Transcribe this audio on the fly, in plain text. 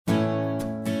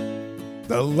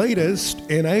the latest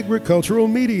in agricultural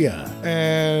media,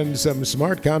 and some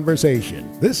smart conversation.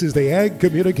 This is the Ag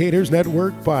Communicators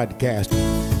Network podcast.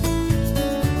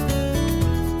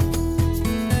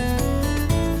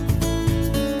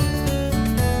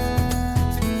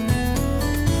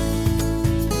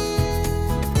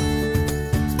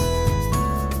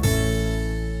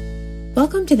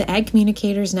 Welcome to the Ag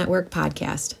Communicators Network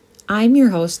podcast. I'm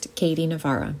your host, Katie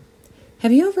Navarra.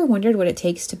 Have you ever wondered what it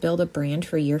takes to build a brand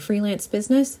for your freelance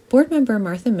business? Board member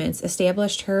Martha Mintz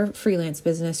established her freelance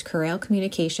business, Corral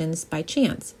Communications, by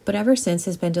chance, but ever since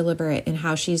has been deliberate in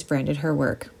how she's branded her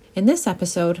work. In this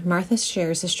episode, Martha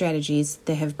shares the strategies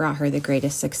that have brought her the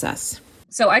greatest success.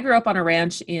 So I grew up on a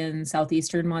ranch in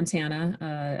southeastern Montana,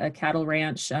 a cattle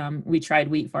ranch. We tried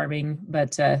wheat farming,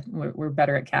 but we're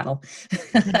better at cattle.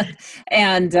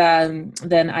 And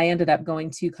then I ended up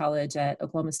going to college at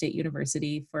Oklahoma State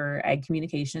University for ag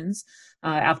communications.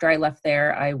 After I left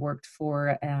there, I worked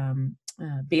for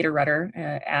Beta Rudder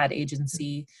ad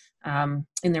agency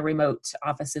in their remote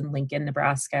office in Lincoln,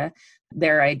 Nebraska.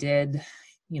 There I did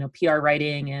PR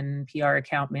writing and PR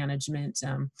account management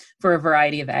for a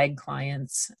variety of ag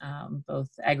clients, both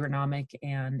agronomic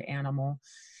and animal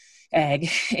ag.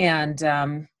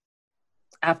 And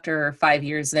after 5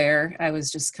 years there, I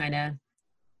was just kind of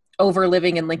over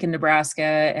living in Lincoln, Nebraska,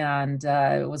 and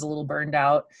was a little burned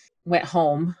out. Went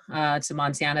home to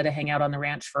Montana to hang out on the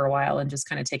ranch for a while and just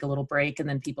kind of take a little break. And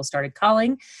then people started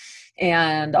calling,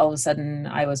 and all of a sudden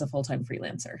I was a full-time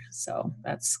freelancer. So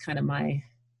that's kind of my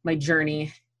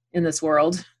journey in this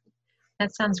world.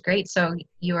 That sounds great. So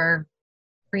your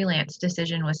freelance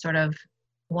decision was sort of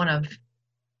one of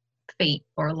fate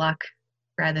or luck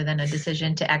rather than a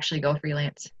decision to actually go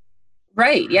freelance.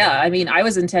 Right. Yeah. I mean, I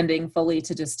was intending fully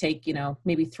to just take,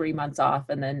 maybe 3 months off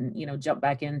and then, jump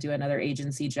back into another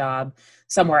agency job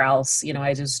somewhere else. I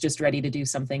was just ready to do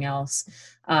something else.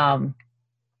 My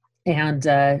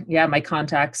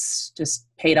contacts just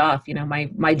paid off.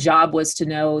 My job was to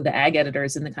know the ag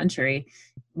editors in the country.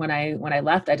 When I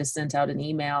left, I just sent out an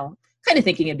email kind of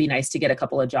thinking it'd be nice to get a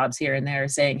couple of jobs here and there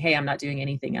saying, hey, I'm not doing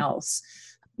anything else.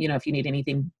 If you need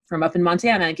anything from up in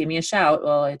Montana, give me a shout.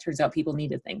 Well, it turns out people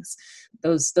needed things.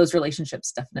 Those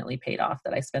relationships definitely paid off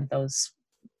that I spent those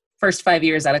first 5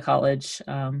 years out of college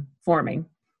forming.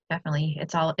 Definitely.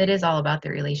 It is all about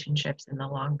the relationships in the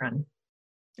long run.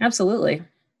 Absolutely.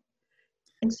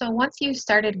 And so once you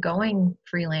started going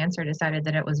freelance or decided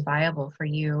that it was viable for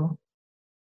you,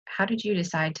 how did you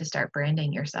decide to start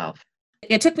branding yourself?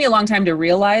 It took me a long time to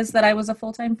realize that I was a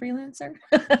full-time freelancer.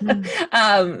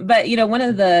 But one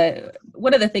of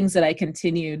the things that I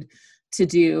continued to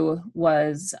do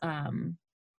was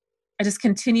I just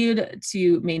continued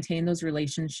to maintain those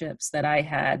relationships that I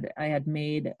had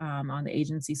made on the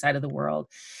agency side of the world.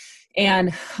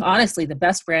 And honestly, the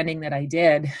best branding that I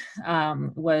did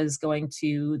was going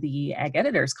to the Ag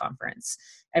Editors Conference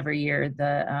every year,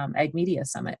 the Ag Media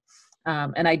Summit.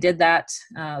 And I did that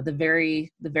the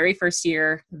very first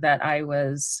year that I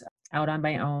was out on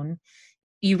my own.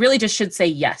 You really just should say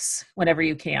yes whenever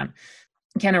you can.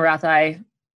 Ken Arathi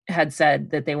had said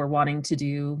that they were wanting to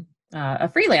do a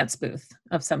freelance booth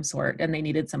of some sort, and they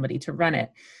needed somebody to run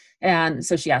it. And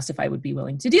so she asked if I would be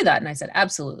willing to do that. And I said,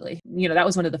 absolutely. That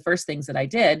was one of the first things that I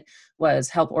did was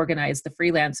help organize the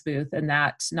freelance booth. And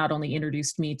that not only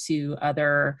introduced me to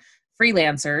other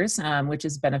freelancers, which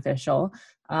is beneficial,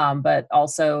 but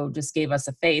also just gave us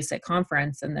a face at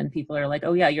conference. And then people are like,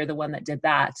 oh yeah, you're the one that did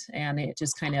that. And it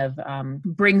just kind of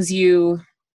brings you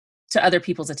to other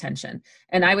people's attention.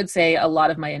 And I would say a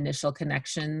lot of my initial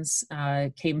connections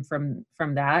came from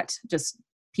that, just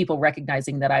people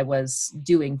recognizing that I was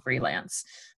doing freelance.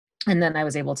 And then I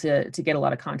was able to get a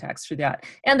lot of contacts through that.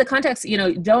 And the contacts,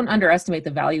 don't underestimate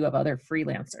the value of other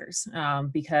freelancers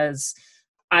because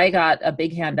I got a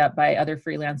big hand up by other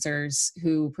freelancers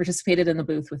who participated in the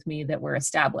booth with me that were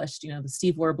established, the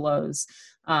Steve Warblows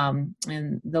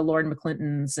and the Lauren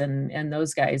McClintons and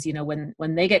those guys.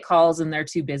 When they get calls and they're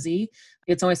too busy,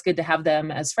 it's always good to have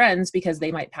them as friends because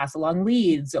they might pass along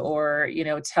leads or,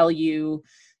 tell you,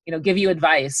 give you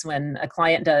advice when a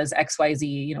client does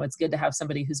XYZ. It's good to have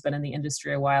somebody who's been in the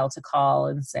industry a while to call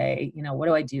and say, what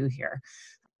do I do here?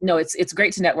 No, it's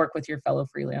great to network with your fellow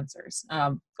freelancers.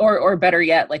 Or better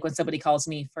yet, like when somebody calls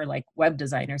me for like web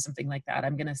design or something like that,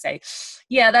 I'm going to say,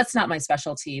 yeah, that's not my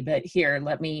specialty, but here,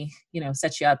 let me,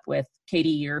 set you up with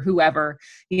Katie or whoever,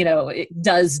 it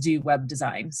does do web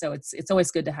design. So it's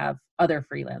always good to have other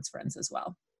freelance friends as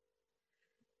well.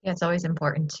 Yeah, it's always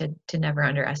important to never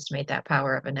underestimate that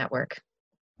power of a network.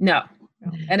 No.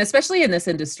 And especially in this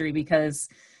industry, because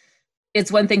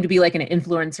it's one thing to be like an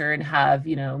influencer and have,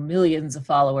 millions of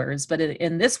followers, but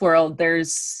in this world,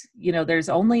 there's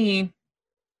only,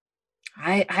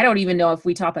 I don't even know if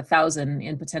we top 1,000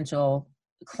 in potential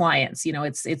clients.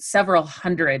 It's several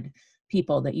hundred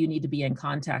people that you need to be in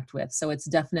contact with. So it's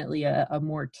definitely a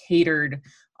more catered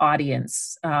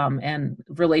audience, and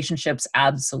relationships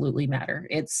absolutely matter.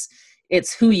 It's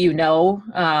who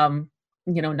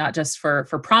not just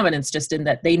for prominence, just in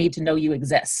that they need to know you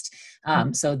exist,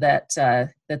 so that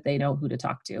they know who to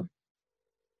talk to.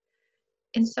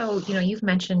 And so, you've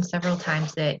mentioned several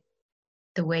times that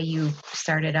the way you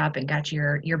started up and got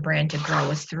your brand to grow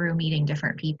was through meeting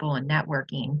different people and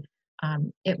networking.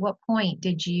 At what point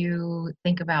did you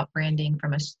think about branding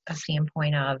from a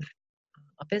standpoint of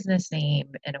a business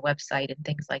name and a website and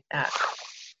things like that?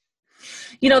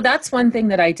 That's one thing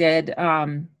that I did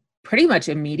pretty much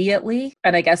immediately.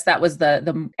 And I guess that was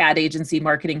the ad agency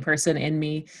marketing person in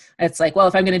me. It's like, well,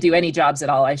 if I'm going to do any jobs at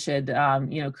all, I should,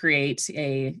 create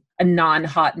a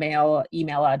non-Hotmail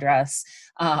email address.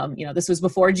 This was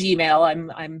before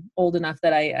Gmail. I'm old enough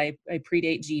that I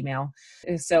predate Gmail.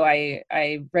 So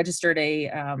I registered a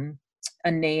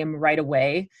name right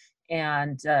away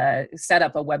and set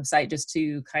up a website just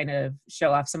to kind of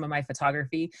show off some of my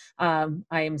photography. I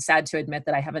am sad to admit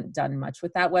that I haven't done much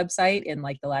with that website in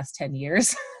like the last 10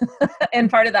 years. And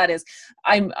part of that is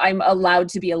I'm allowed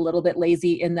to be a little bit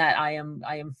lazy in that I am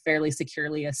fairly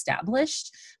securely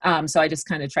established. So I just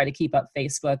kind of try to keep up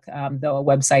Facebook, though a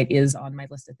website is on my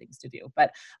list of things to do.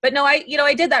 But no,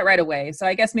 I did that right away. So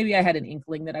I guess maybe I had an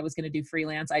inkling that I was going to do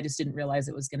freelance. I just didn't realize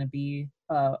it was going to be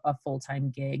a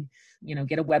full-time gig.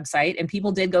 Get a website. And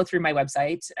people did go through my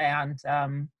website and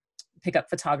pick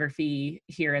up photography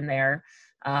here and there.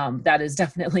 That has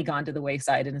definitely gone to the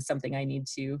wayside and is something I need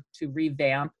to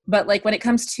revamp. But like when it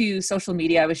comes to social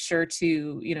media, I was sure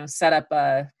to, set up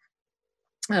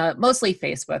mostly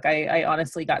Facebook. I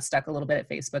honestly got stuck a little bit at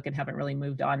Facebook and haven't really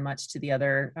moved on much to the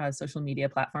other social media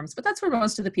platforms. But that's where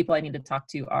most of the people I need to talk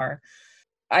to are.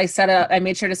 I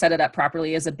made sure to set it up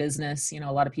properly as a business. A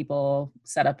lot of people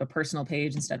set up a personal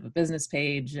page instead of a business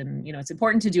page. And, it's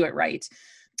important to do it right.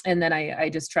 And then I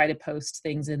just try to post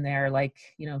things in there like,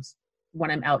 when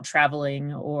I'm out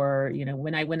traveling or,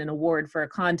 when I win an award for a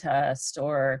contest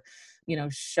or,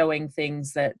 showing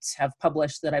things that have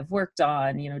published that I've worked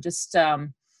on, just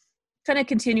kind of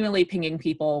continually pinging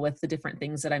people with the different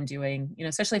things that I'm doing,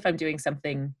 especially if I'm doing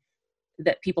something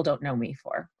that people don't know me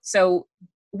for. So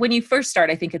when you first start,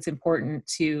 I think it's important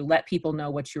to let people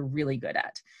know what you're really good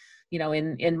at.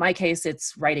 In my case,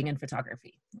 it's writing and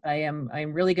photography.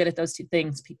 I'm really good at those two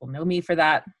things. People know me for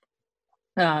that.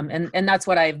 And that's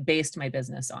what I've based my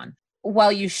business on.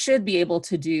 While you should be able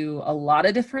to do a lot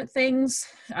of different things,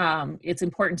 it's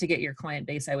important to get your client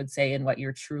base, I would say, in what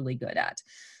you're truly good at.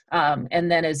 And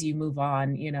then as you move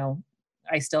on,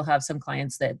 I still have some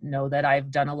clients that know that I've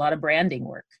done a lot of branding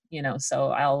work,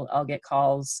 so I'll get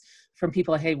calls from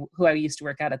people, hey, who I used to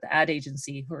work at the ad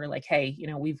agency who are like, hey,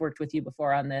 we've worked with you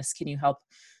before on this. Can you help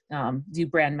do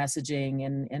brand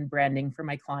messaging and branding for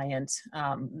my client,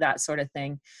 that sort of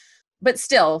thing. But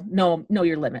still know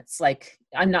your limits. Like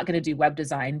I'm not going to do web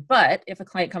design, but if a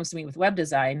client comes to me with web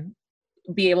design,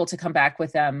 be able to come back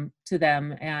with them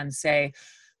and say,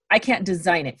 I can't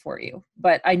design it for you,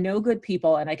 but I know good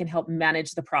people and I can help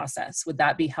manage the process. Would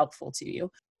that be helpful to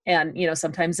you? And,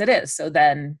 sometimes it is. So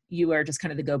then you are just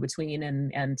kind of the go-between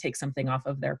and take something off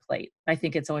of their plate. I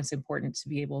think it's always important to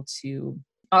be able to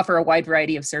offer a wide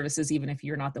variety of services, even if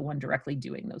you're not the one directly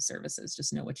doing those services.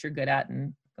 Just know what you're good at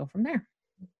and go from there.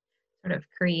 Sort of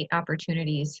create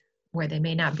opportunities where they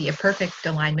may not be a perfect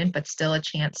alignment, but still a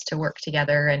chance to work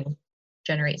together and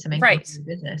generate some income for your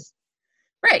business.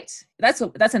 Right. That's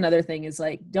another thing is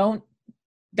like, don't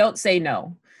say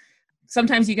no.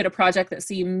 Sometimes you get a project that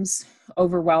seems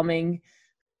overwhelming,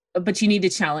 but you need to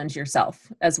challenge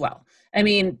yourself as well. I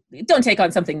mean, don't take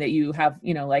on something that you have,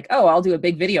 like, oh, I'll do a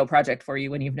big video project for you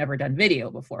when you've never done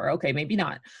video before. Okay, maybe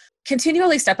not.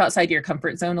 Continually step outside your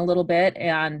comfort zone a little bit.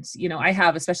 And, I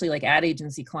have especially like ad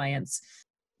agency clients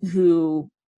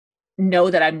who know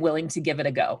that I'm willing to give it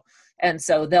a go. And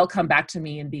so they'll come back to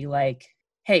me and be like,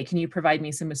 hey, can you provide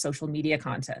me some social media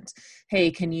content? Hey,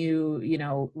 can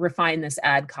you, refine this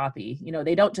ad copy?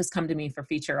 They don't just come to me for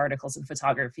feature articles and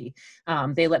photography.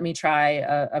 They let me try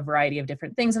a variety of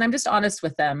different things. And I'm just honest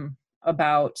with them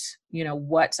about,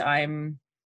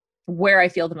 where I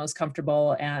feel the most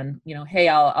comfortable and, hey,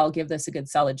 I'll give this a good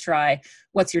solid try.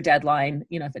 What's your deadline?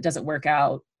 If it doesn't work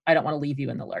out, I don't want to leave you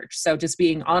in the lurch. So just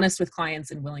being honest with clients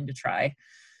and willing to try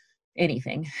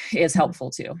anything is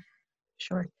helpful too.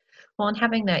 Sure. Well, and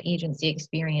having that agency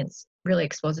experience really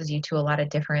exposes you to a lot of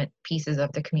different pieces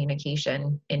of the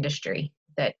communication industry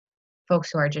that folks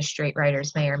who are just straight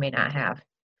writers may or may not have.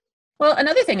 Well,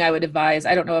 another thing I would advise,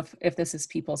 I don't know if this is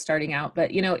people starting out, but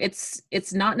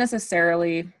it's not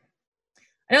necessarily,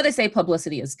 I know they say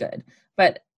publicity is good,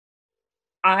 but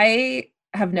I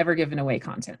have never given away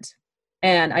content.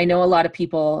 And I know a lot of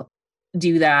people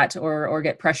do that or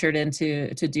get pressured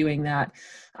into doing that.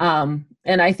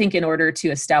 And I think in order to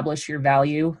establish your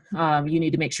value, you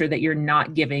need to make sure that you're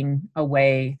not giving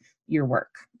away your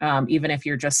work. Even if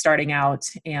you're just starting out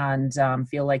and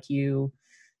feel like you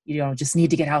just need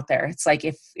to get out there. It's like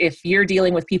if you're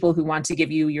dealing with people who want to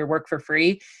give you your work for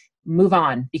free, move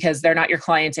on, because they're not your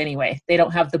client anyway. They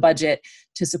don't have the budget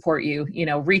to support you.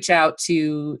 Reach out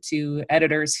to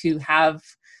editors who have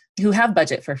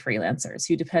budget for freelancers,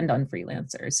 who depend on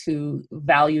freelancers, who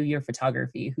value your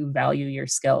photography, who value your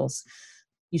skills.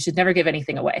 You should never give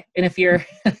anything away. And if you're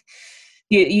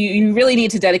you really need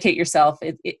to dedicate yourself.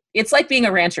 It's like being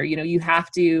a rancher. You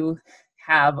have to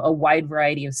have a wide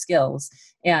variety of skills.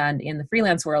 And in the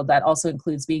freelance world, that also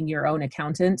includes being your own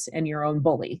accountant and your own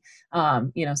bully.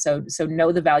 So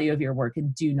know the value of your work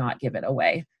and do not give it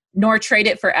away, nor trade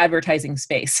it for advertising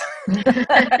space.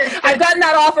 I've gotten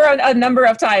that offer a number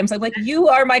of times. I'm like, you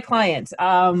are my client.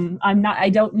 I'm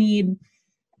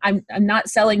not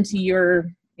selling to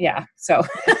your, yeah. So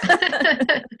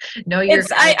no,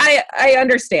 I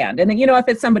understand. And if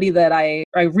it's somebody that I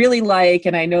really like,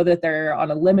 and I know that they're on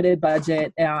a limited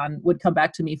budget and would come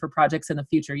back to me for projects in the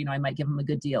future, I might give them a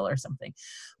good deal or something,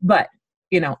 but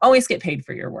always get paid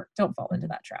for your work. Don't fall into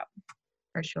that trap.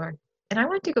 For sure. And I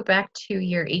want to go back to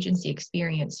your agency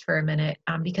experience for a minute,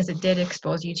 because it did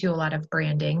expose you to a lot of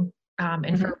branding. And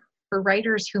Mm-hmm. for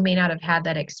writers who may not have had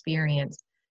that experience,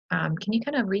 can you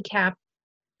kind of recap,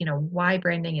 why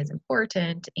branding is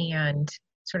important and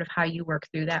sort of how you work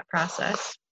through that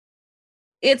process?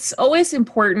 It's always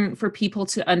important for people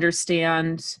to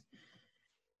understand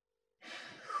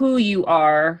who you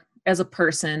are as a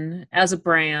person, as a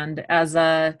brand, as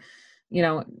a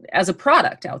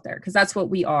product out there, because that's what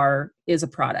we are, is a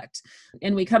product.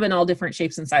 And we come in all different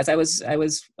shapes and sizes. I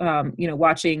was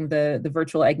watching the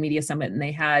virtual Egg Media Summit, and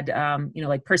they had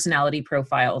like personality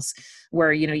profiles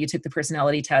where you took the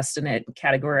personality test and it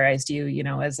categorized you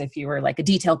as if you were like a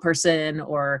detail person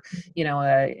or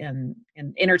an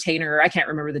entertainer. I can't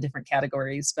remember the different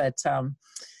categories, but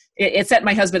it set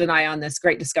my husband and I on this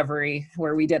great discovery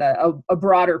where we did a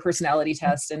broader personality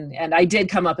test, and I did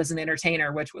come up as an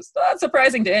entertainer, which was not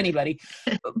surprising to anybody.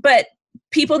 But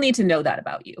people need to know that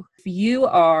about you. If you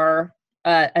are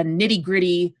a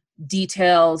nitty-gritty,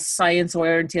 details,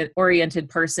 science-oriented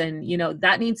person,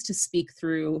 that needs to speak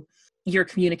through your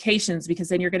communications, because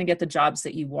then you're going to get the jobs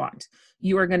that you want.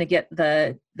 You are going to get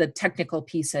the technical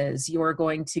pieces. You are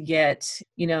going to get,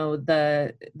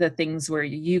 the things where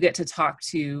you get to talk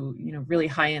to, really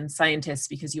high-end scientists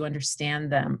because you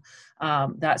understand them,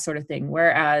 that sort of thing.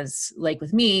 Whereas like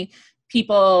with me,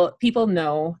 people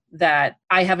know that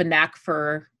I have a knack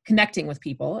for connecting with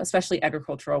people, especially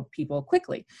agricultural people,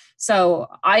 quickly. So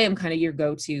I am kind of your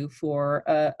go-to for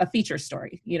a feature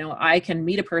story. I can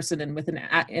meet a person and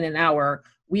in an hour,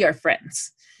 we are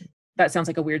friends. That sounds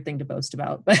like a weird thing to boast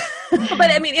about, but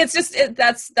I mean, it's just,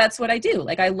 that's what I do.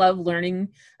 Like, I love learning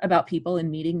about people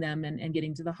and meeting them and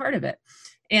getting to the heart of it.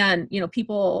 And,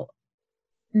 people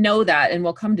know that and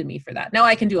will come to me for that. Now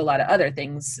I can do a lot of other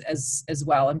things as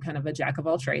well. I'm kind of a jack of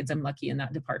all trades. I'm lucky in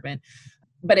that department.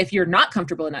 But if you're not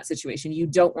comfortable in that situation, you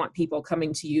don't want people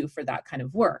coming to you for that kind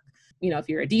of work. If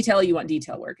you're a detail, you want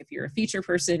detail work. If you're a feature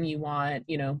person, you want,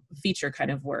 feature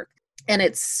kind of work. And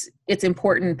it's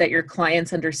important that your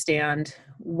clients understand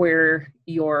where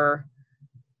you're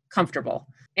comfortable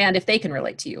and if they can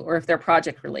relate to you or if their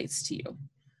project relates to you.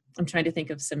 I'm trying to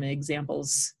think of some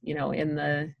examples,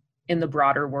 in the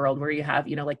broader world where you have,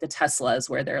 like the Teslas,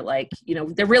 where they're like,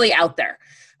 they're really out there.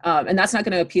 And that's not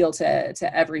going to appeal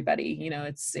to everybody.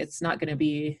 It's not going to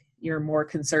be your more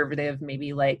conservative,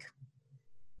 maybe like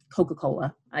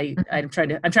Coca-Cola. I'm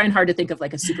trying hard to think of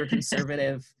like a super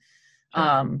conservative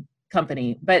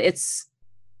company, but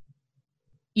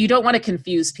you don't want to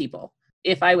confuse people.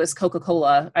 If I was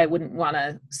Coca-Cola, I wouldn't want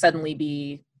to suddenly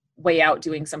be way out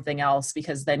doing something else,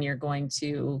 because then you're going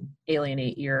to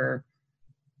alienate your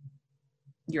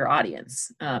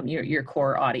audience, your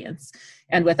core audience.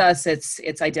 And with us,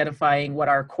 it's identifying what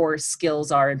our core skills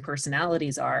are and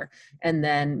personalities are, and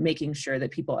then making sure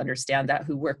that people understand that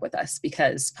who work with us,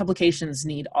 because publications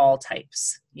need all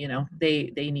types.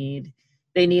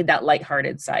 They need that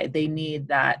lighthearted side. They need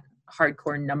that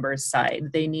hardcore numbers side.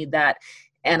 They need that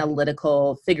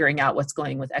analytical, figuring out what's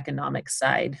going with economic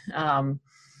side. In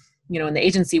the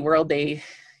agency world, they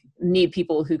need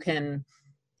people who can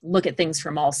look at things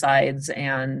from all sides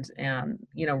and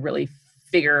really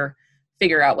figure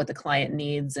out what the client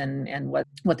needs and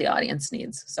what the audience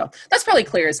needs. So that's probably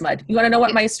clear as mud. You want to know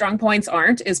what my strong points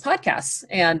aren't is podcasts.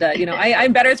 And,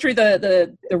 I'm better through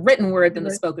the written word than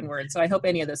the spoken word. So I hope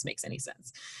any of this makes any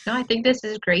sense. No, I think this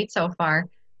is great so far.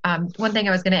 One thing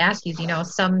I was going to ask you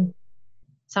is,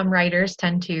 some writers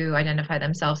tend to identify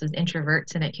themselves as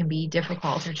introverts, and it can be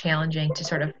difficult or challenging to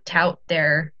sort of tout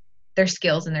their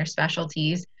skills and their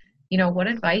specialties. What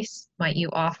advice might you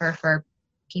offer for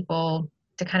people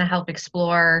to kind of help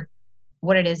explore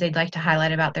what it is they'd like to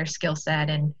highlight about their skill set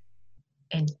and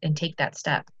take that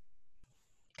step?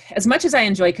 As much as I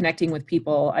enjoy connecting with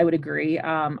people, I would agree.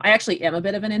 I actually am a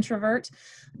bit of an introvert,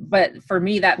 but for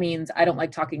me, that means I don't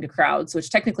like talking to crowds, which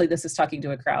technically this is talking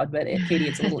to a crowd, but Katie,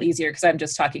 it's a little easier because I'm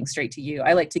just talking straight to you.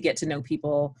 I like to get to know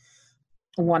people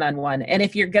one-on-one. And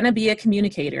if you're going to be a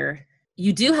communicator,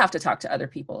 you do have to talk to other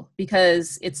people,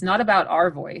 because it's not about our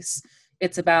voice.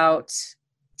 It's about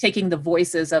taking the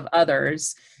voices of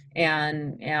others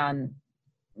and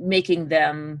making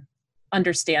them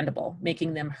understandable,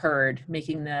 making them heard,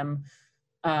 making them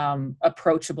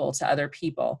approachable to other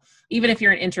people. Even if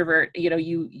you're an introvert,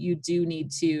 you do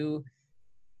need to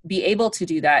be able to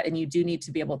do that, and you do need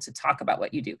to be able to talk about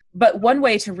what you do. But one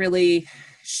way to really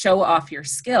show off your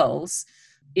skills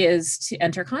is to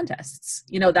enter contests.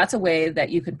 That's a way that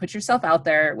you can put yourself out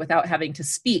there without having to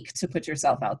speak to put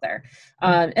yourself out there.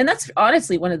 And that's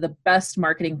honestly one of the best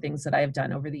marketing things that I have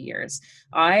done over the years.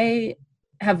 I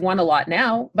have won a lot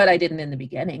now, but I didn't in the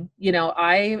beginning.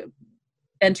 I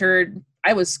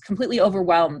was completely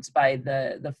overwhelmed by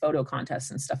the photo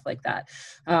contests and stuff like that.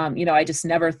 I just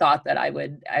never thought that I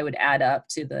would add up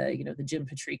to the Jim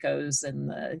Patricos and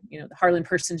the Harlan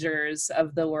Persingers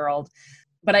of the world.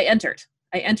 But I entered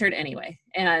anyway.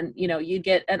 And, you'd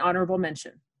get an honorable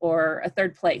mention or a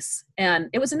third place. And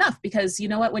it was enough, because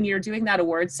when you're doing that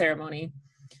award ceremony,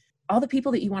 all the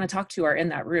people that you want to talk to are in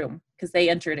that room because they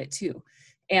entered it too.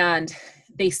 And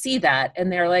they see that and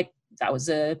they're like, that was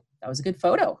a good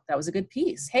photo. That was a good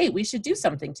piece. Hey, we should do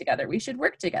something together. We should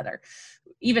work together.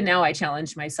 Even now I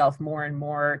challenge myself more and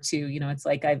more to, it's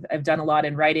like I've done a lot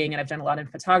in writing and I've done a lot in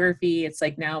photography. It's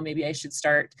like now maybe I should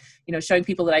start, showing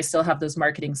people that I still have those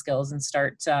marketing skills and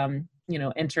start,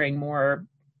 entering more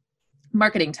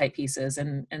marketing type pieces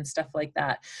and stuff like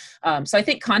that. So I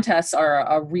think contests are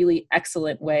a really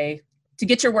excellent way to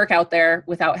get your work out there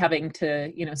without having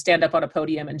to, stand up on a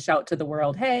podium and shout to the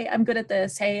world, hey, I'm good at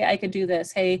this. Hey, I can do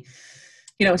this. Hey,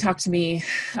 talk to me.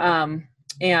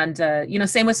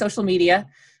 Same with social media.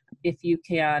 If you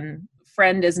can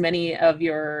friend as many of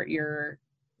the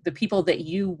people that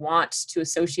you want to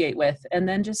associate with, and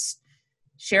then just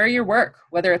share your work,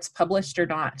 whether it's published or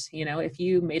not. If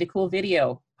you made a cool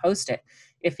video, post it.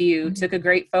 If you took a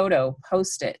great photo,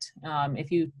 post it.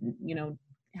 If you,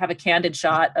 have a candid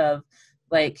shot of,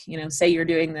 say you're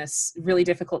doing this really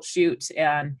difficult shoot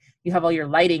and you have all your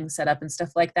lighting set up and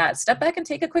stuff like that, step back and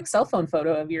take a quick cell phone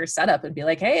photo of your setup and be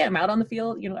like, hey, I'm out on the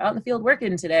field, out in the field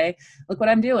working today. Look what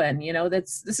I'm doing.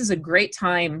 This is a great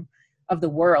time of the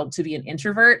world to be an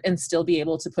introvert and still be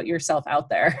able to put yourself out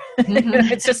there.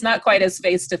 It's just not quite as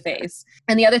face to face.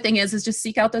 And the other thing is just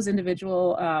seek out those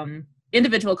individual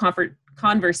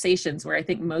conversations where I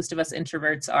think most of us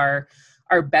introverts are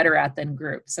better at than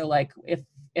group. So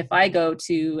if I go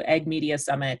to Ag Media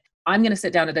Summit, I'm going to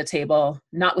sit down at a table,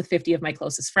 not with 50 of my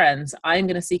closest friends. I'm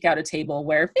going to seek out a table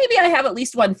where maybe I have at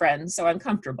least one friend, so I'm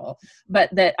comfortable,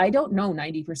 but that I don't know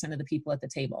 90% of the people at the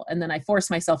table. And then I force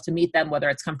myself to meet them, whether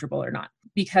it's comfortable or not,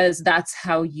 because that's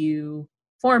how you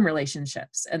form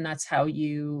relationships. And that's how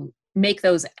you make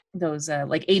those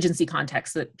agency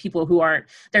contexts, that people who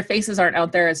their faces aren't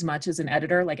out there as much as an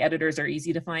editor. Like editors are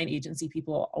easy to find. Agency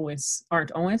people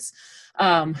aren't always.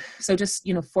 So just,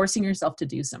 forcing yourself to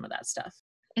do some of that stuff.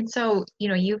 And so,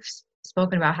 you've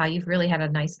spoken about how you've really had a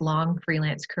nice long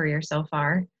freelance career so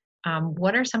far.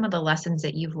 What are some of the lessons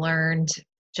that you've learned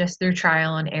just through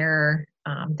trial and error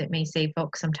that may save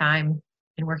folks some time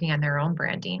in working on their own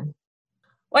branding?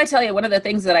 Well, I tell you, one of the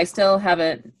things that I still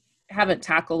haven't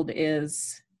tackled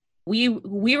is we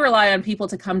rely on people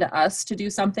to come to us to do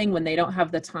something when they don't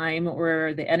have the time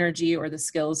or the energy or the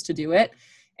skills to do it.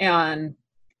 And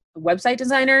website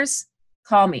designers,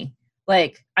 call me.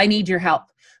 Like, I need your help.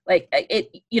 Like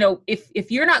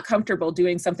if you're not comfortable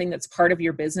doing something that's part of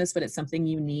your business, but it's something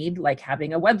you need, like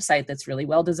having a website that's really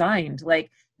well designed, like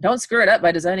don't screw it up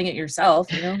by designing it yourself,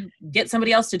 get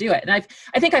somebody else to do it. And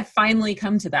I think I've finally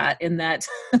come to that, in that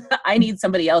I need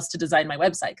somebody else to design my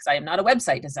website, because I am not a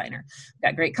website designer. I've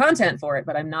got great content for it,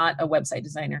 but I'm not a website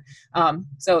designer.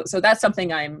 So that's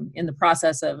something I'm in the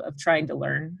process of trying to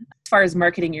learn. As far as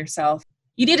marketing yourself,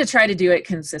 you need to try to do it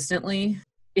consistently.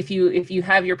 If you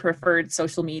have your preferred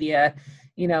social media,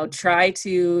 try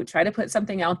to put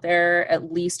something out there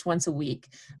at least once a week.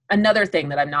 Another thing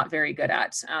that I'm not very good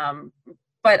at,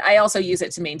 but I also use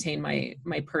it to maintain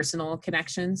my personal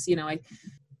connections.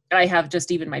 I have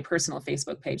just even my personal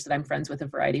Facebook page that I'm friends with a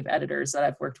variety of editors that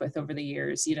I've worked with over the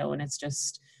years, and it's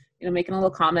just, making a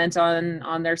little comment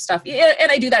on their stuff. Yeah,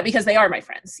 and I do that because they are my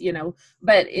friends,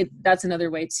 but that's another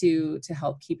way to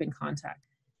help keep in contact.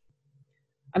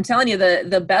 I'm telling you,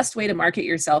 the best way to market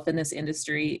yourself in this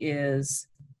industry is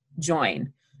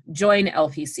join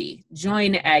LPC,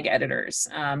 join Ag Editors,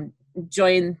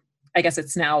 join, I guess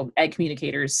it's now Ag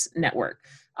Communicators Network.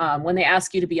 When they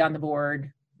ask you to be on the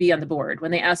board, be on the board.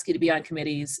 When they ask you to be on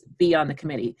committees, be on the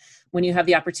committee. When you have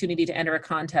the opportunity to enter a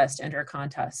contest, enter a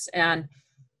contest. And,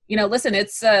 listen,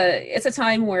 it's a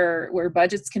time where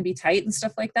budgets can be tight and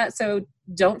stuff like that. So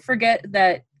don't forget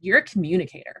that you're a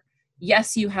communicator.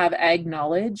 Yes, you have ag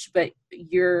knowledge, but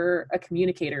you're a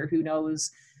communicator who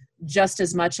knows just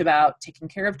as much about taking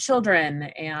care of children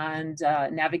and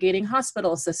navigating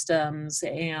hospital systems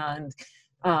and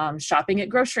shopping at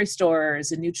grocery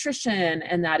stores and nutrition,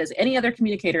 and that is any other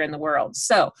communicator in the world.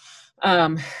 So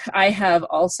I have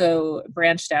also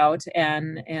branched out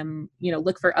and am,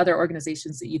 look for other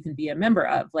organizations that you can be a member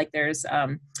of. Like there's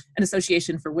an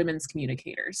association for women's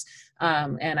communicators.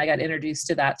 And I got introduced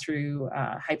to that through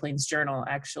High Plains Journal,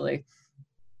 actually.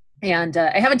 And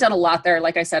I haven't done a lot there.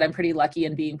 Like I said, I'm pretty lucky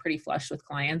in being pretty flush with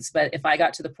clients. But if I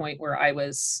got to the point where I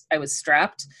was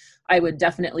strapped, I would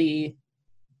definitely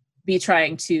be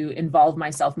trying to involve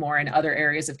myself more in other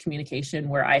areas of communication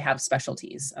where I have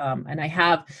specialties. And I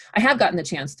have gotten the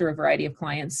chance through a variety of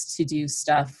clients to do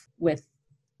stuff with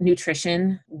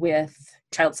nutrition, with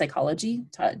child psychology,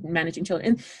 managing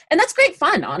children. And that's great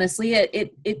fun, honestly.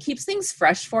 It keeps things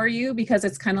fresh for you, because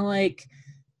it's kind of like,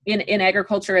 in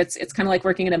agriculture, it's kind of like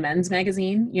working in a men's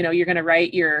magazine. You're going to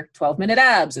write your 12-minute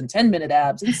abs and 10-minute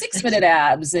abs and 6-minute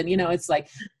abs. And, it's like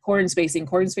corn spacing,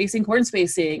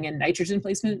 and nitrogen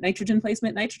placement.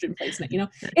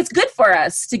 It's good for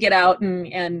us to get out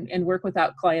and work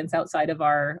without clients outside of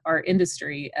our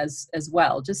industry as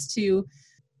well, just to,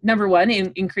 number one,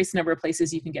 increase the number of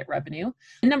places you can get revenue.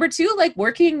 And number two, like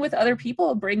working with other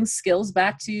people brings skills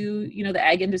back to, the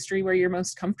ag industry where you're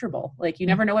most comfortable. Like you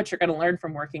never know what you're going to learn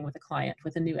from working with a client,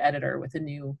 with a new editor, with a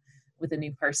new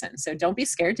person. So don't be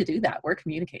scared to do that. We're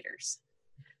communicators.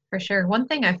 For sure. One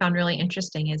thing I found really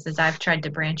interesting is I've tried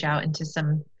to branch out into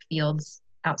some fields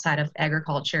outside of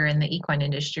agriculture and the equine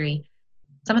industry.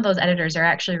 Some of those editors are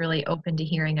actually really open to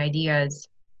hearing ideas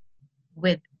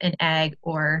with an ag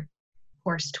or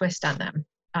horse twist on them.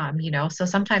 So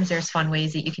sometimes there's fun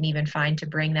ways that you can even find to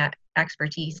bring that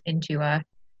expertise into a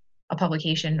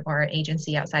publication or an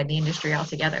agency outside the industry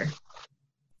altogether.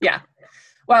 Yeah.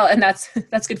 Well, and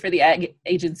that's good for the ag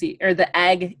agency or the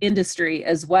ag industry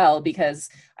as well, because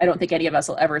I don't think any of us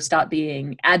will ever stop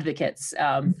being advocates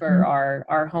for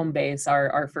our home base,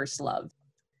 our first love.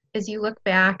 As you look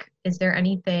back, is there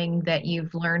anything that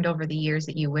you've learned over the years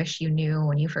that you wish you knew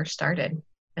when you first started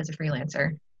as a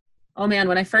freelancer? Oh man,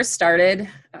 when I first started,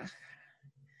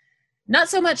 not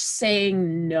so much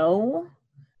saying no,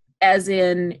 as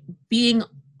in being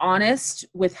honest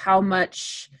with how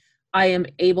much I am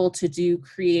able to do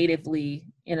creatively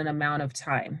in an amount of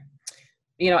time.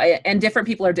 And different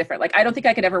people are different. Like, I don't think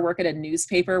I could ever work at a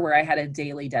newspaper where I had a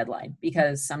daily deadline,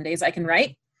 because some days I can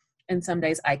write and some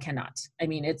days I cannot. I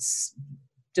mean, it's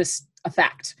just a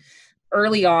fact.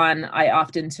 Early on, I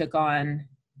often took on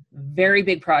very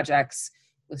big projects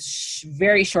with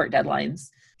very short deadlines,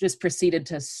 just proceeded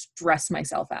to stress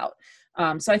myself out.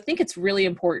 So I think it's really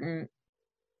important,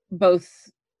 both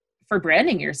for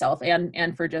branding yourself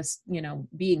and for just,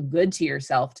 being good to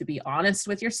yourself, to be honest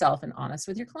with yourself and honest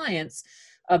with your clients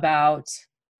about,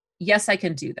 yes, I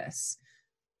can do this.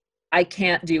 I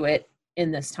can't do it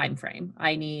in this time frame.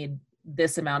 I need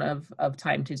this amount of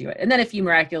time to do it. And then if you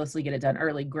miraculously get it done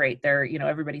early, great. There,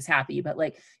 everybody's happy. But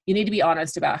like, you need to be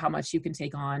honest about how much you can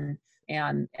take on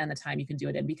and the time you can do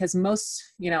it in, because most,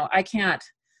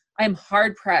 I'm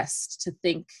hard pressed to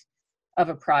think of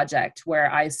a project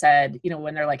where I said,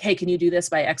 when they're like, hey, can you do this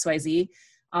by XYZ?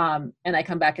 And I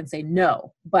come back and say,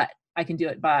 no, but I can do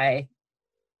it by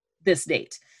this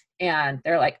date. And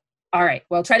they're like, all right,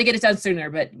 well, try to get it done sooner,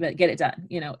 but get it done,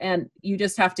 and you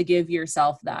just have to give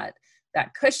yourself that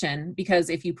cushion, because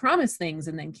if you promise things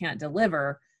and then can't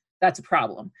deliver, that's a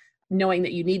problem. Knowing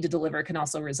that you need to deliver can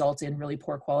also result in really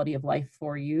poor quality of life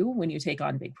for you when you take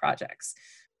on big projects.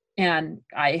 And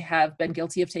I have been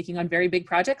guilty of taking on very big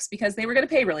projects because they were going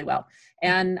to pay really well.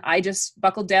 And I just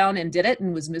buckled down and did it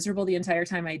and was miserable the entire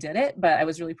time I did it. But I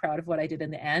was really proud of what I did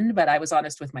in the end. But I was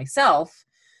honest with myself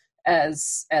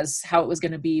as how it was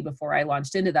going to be before I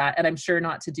launched into that. And I'm sure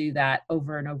not to do that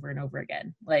over and over and over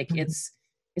again. Like it's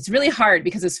really hard,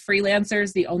 because as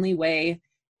freelancers, the only way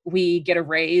we get a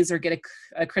raise or get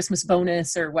a Christmas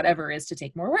bonus or whatever is to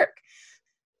take more work.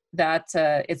 That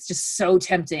it's just so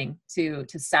tempting to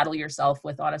saddle yourself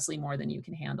with honestly more than you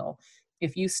can handle.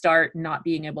 If you start not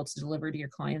being able to deliver to your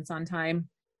clients on time,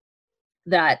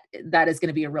 that is going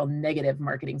to be a real negative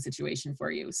marketing situation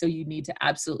for you. So you need to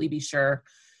absolutely be sure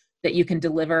that you can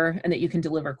deliver, and that you can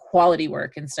deliver quality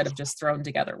work instead of just thrown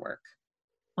together work.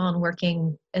 Well, and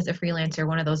working as a freelancer,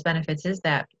 one of those benefits is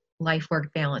that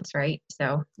life-work balance, right?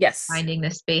 So yes, finding the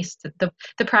space,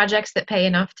 the projects that pay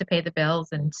enough to pay the bills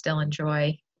and still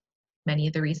enjoy many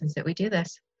of the reasons that we do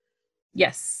this.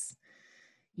 Yes.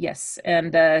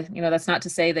 And, that's not to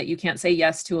say that you can't say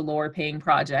yes to a lower paying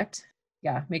project.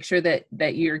 Yeah. Make sure that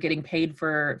you're getting paid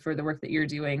for the work that you're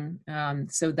doing,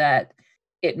 so that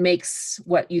it makes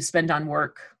what you spend on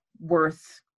work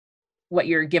worth what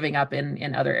you're giving up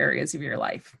in other areas of your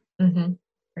life. Mm-hmm,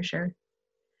 for sure.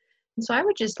 And so I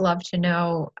would just love to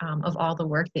know, of all the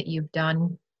work that you've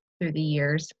done through the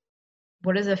years,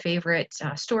 what is a favorite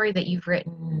story that you've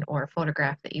written or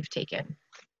photograph that you've taken?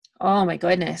 Oh my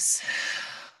goodness.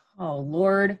 Oh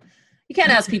Lord. You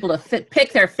can't ask people to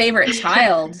pick their favorite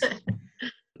child.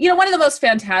 One of the most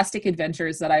fantastic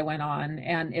adventures that I went on,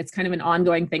 and it's kind of an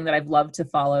ongoing thing that I've loved to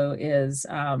follow, is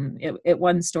it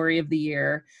won Story of the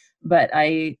Year, but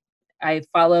I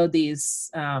followed these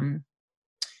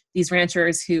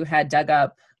ranchers who had dug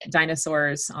up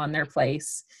dinosaurs on their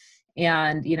place.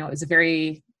 And, it was a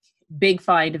very big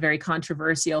find, a very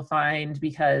controversial find,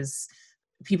 because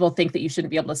people think that you shouldn't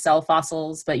be able to sell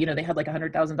fossils, but, they had like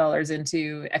 $100,000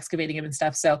 into excavating them and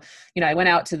stuff. So, I went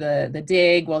out to the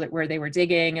dig where they were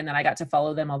digging, and then I got to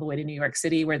follow them all the way to New York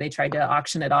City, where they tried to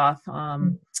auction it off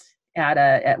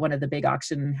at one of the big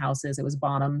auction houses. It was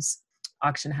Bonham's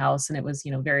auction house. And it was,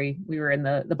 we were in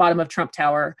the bottom of Trump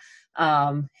Tower.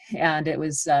 And it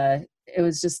was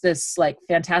just this like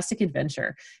fantastic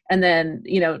adventure. And then,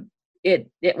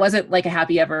 it wasn't like a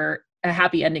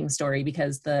happy ending story,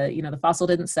 because the fossil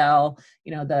didn't sell.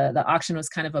 The auction was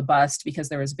kind of a bust, because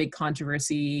there was big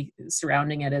controversy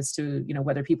surrounding it as to,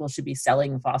 whether people should be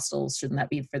selling fossils. Shouldn't that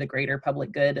be for the greater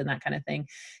public good and that kind of thing?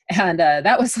 And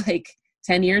that was like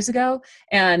 10 years ago.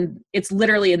 And it's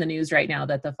literally in the news right now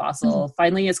that the fossil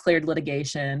finally has cleared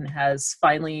litigation, has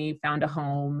finally found a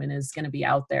home, and is going to be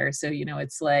out there. So,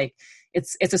 it's like,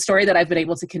 it's a story that I've been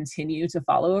able to continue to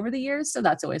follow over the years. So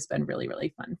that's always been really,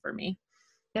 really fun for me.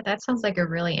 Yeah, that sounds like a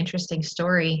really interesting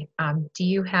story. Do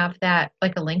you have that,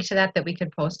 like a link to that we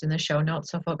could post in the show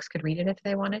notes so folks could read it if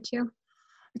they wanted to?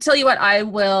 I tell you what, I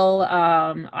will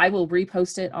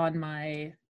repost it on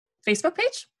my Facebook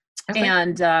page. Okay.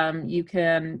 And you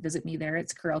can visit me there.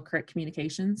 It's Corel Crick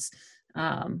Communications,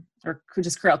 or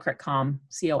just Corel Crick COM,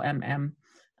 COMM,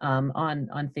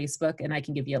 on Facebook, and I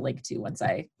can give you a link to once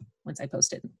I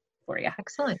post it for you.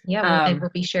 Excellent. Yeah,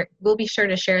 we'll be sure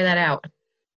to share that out.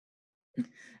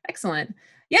 Excellent.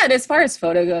 Yeah, and as far as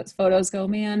photos go,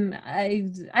 man,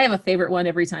 I have a favorite one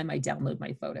every time I download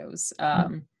my photos.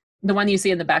 The one you see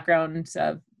in the background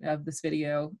of this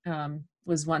video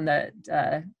was one that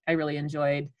I really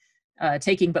enjoyed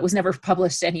taking, but was never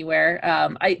published anywhere.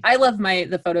 I love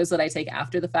the photos that I take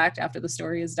after the fact, after the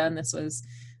story is done.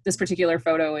 This particular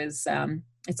photo is,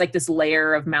 it's like this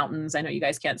layer of mountains. I know you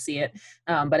guys can't see it,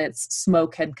 but its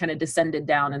smoke had kind of descended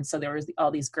down. And so there was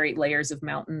all these great layers of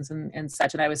mountains and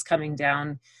such. And I was coming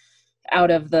down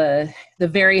out of the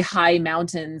very high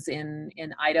mountains in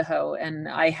Idaho. And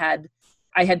I had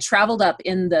traveled up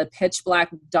in the pitch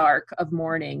black dark of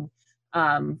morning,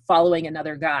 following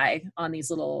another guy on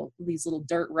these little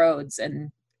dirt roads,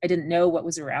 and I didn't know what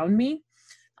was around me.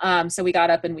 So we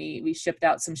got up and we shipped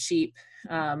out some sheep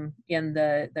in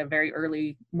the very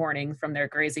early morning from their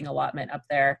grazing allotment up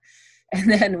there. And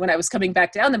then when I was coming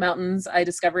back down the mountains, I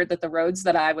discovered that the roads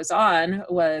that I was on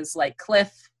was like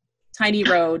cliff tiny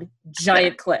road,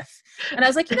 giant cliff. And I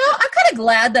was like, I'm kind of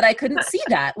glad that I couldn't see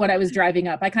that when I was driving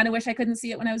up. I kind of wish I couldn't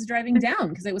see it when I was driving down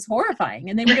because it was horrifying.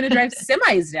 And they were going to drive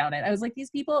semis down it. I was like, these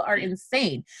people are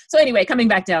insane. So anyway, coming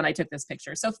back down, I took this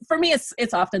picture. So for me,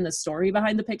 it's often the story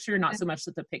behind the picture, not so much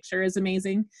that the picture is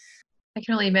amazing. I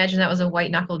can only imagine that was a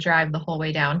white knuckle drive the whole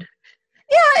way down.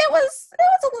 Yeah, it was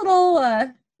a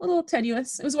little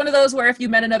tenuous. It was one of those where if you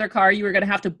met another car, you were going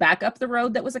to have to back up the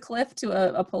road that was a cliff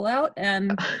to a pullout.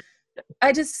 And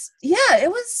it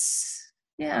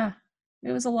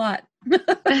was a lot.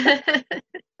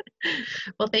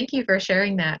 Well, thank you for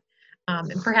sharing that.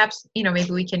 And perhaps,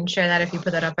 maybe we can share that if you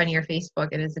put that up on your Facebook.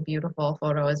 It is a beautiful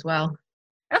photo as well.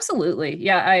 Absolutely.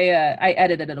 Yeah. I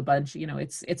edited it a bunch.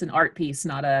 It's an art piece,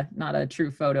 not a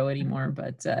true photo anymore,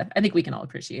 but I think we can all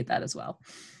appreciate that as well.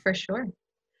 For sure.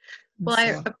 Well,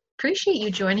 I appreciate you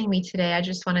joining me today. I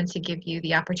just wanted to give you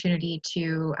the opportunity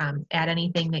to add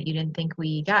anything that you didn't think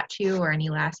we got to, or any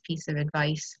last piece of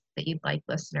advice that you'd like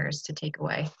listeners to take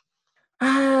away.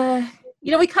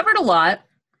 We covered a lot.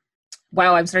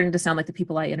 Wow, I'm starting to sound like the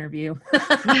people I interview.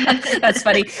 That's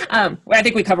funny. I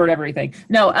think we covered everything.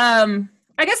 No,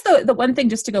 I guess the one thing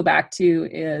just to go back to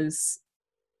is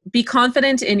be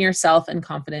confident in yourself and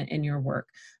confident in your work.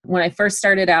 When I first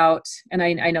started out, and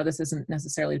I know this isn't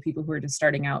necessarily the people who are just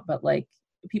starting out, but like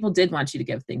people did want you to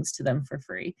give things to them for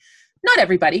free. Not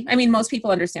everybody. I mean, most people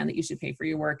understand that you should pay for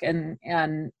your work. And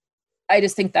I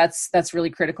just think that's really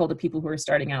critical to people who are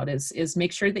starting out is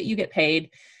make sure that you get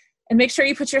paid and make sure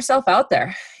you put yourself out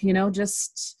there,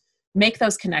 just make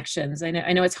those connections. I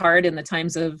know it's hard in the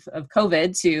times of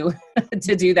COVID to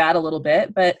do that a little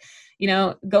bit, but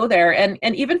go there.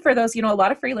 And even for those, a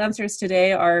lot of freelancers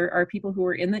today are people who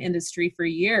are in the industry for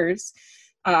years,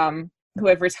 who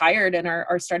have retired and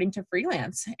are starting to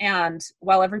freelance. And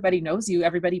while everybody knows you,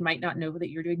 everybody might not know that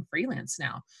you're doing freelance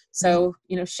now. So,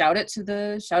 shout it to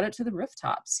the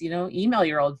rooftops, email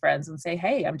your old friends and say,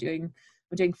 hey, I'm doing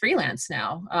freelance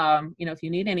now. If you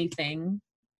need anything,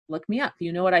 look me up.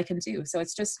 You know what I can do. So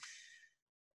it's just,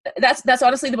 that's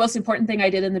honestly the most important thing I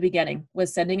did in the beginning,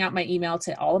 was sending out my email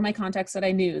to all of my contacts that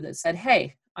I knew that said,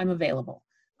 hey, I'm available.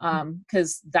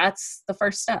 Because that's the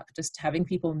first step, just having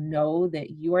people know that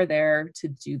you are there to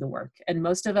do the work. And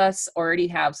most of us already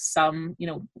have some,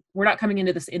 we're not coming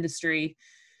into this industry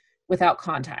without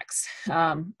contacts.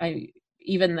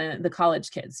 Even the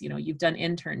college kids, you've done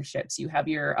internships, you have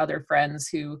your other friends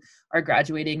who are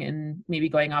graduating and maybe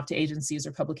going off to agencies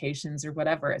or publications or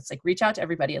whatever. It's like, reach out to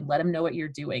everybody and let them know what you're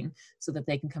doing so that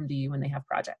they can come to you when they have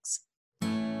projects.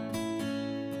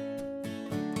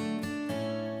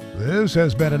 This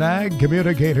has been an Ag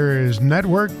Communicators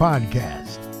Network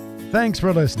podcast. Thanks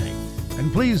for listening.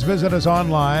 And please visit us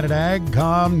online at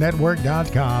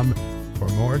agcomnetwork.com for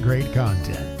more great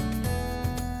content.